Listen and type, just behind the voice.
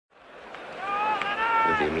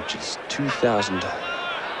Viv Richards,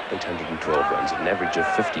 2,812 runs, an average of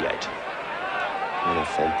 58. What a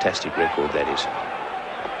fantastic record that is.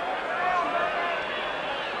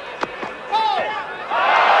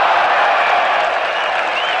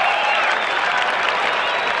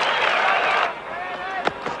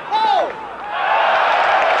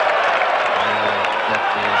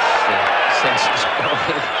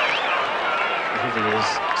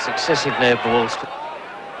 Successive no balls.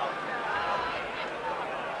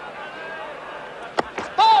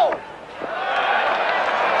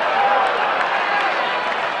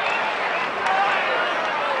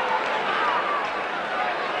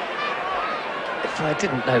 If I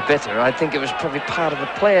didn't know better, I'd think it was probably part of the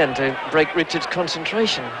plan to break Richards'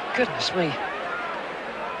 concentration. Goodness me.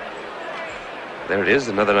 There it is,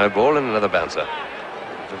 another no ball and another bouncer.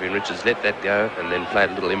 Viv Richards let that go and then played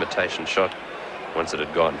a little imitation shot once it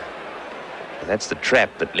had gone. And that's the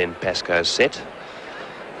trap that LEN Pascoe set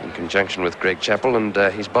in conjunction with Greg Chappell, and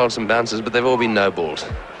he's bowled some bouncers, but they've all been no balls.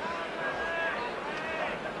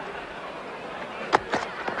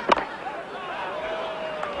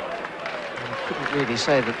 I couldn't really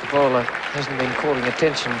say that the bowler hasn't been calling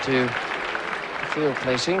attention to the field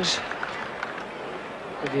placings.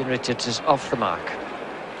 Viv Richards is off the mark.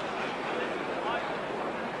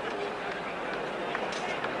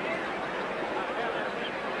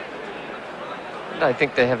 I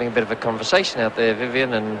think they're having a bit of a conversation out there,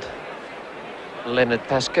 Vivian and Leonard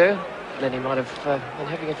Pascoe. Lenny might have been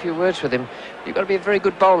having a few words with him. You've got to be a very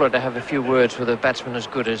good bowler to have a few words with a batsman as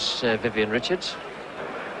good as Viv Richards.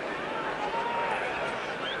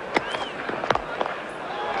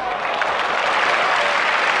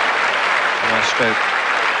 Nice stroke.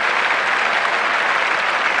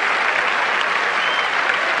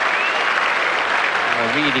 My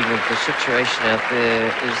reading of the situation out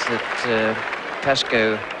there is that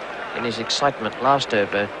Pascoe, in his excitement last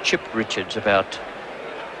over, chipped Richards about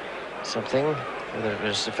something, whether it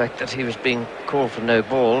was the fact that he was being called for no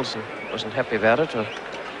balls and wasn't happy about it, or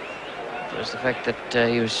it was the fact that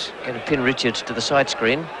he was going to pin Richards to the side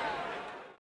screen.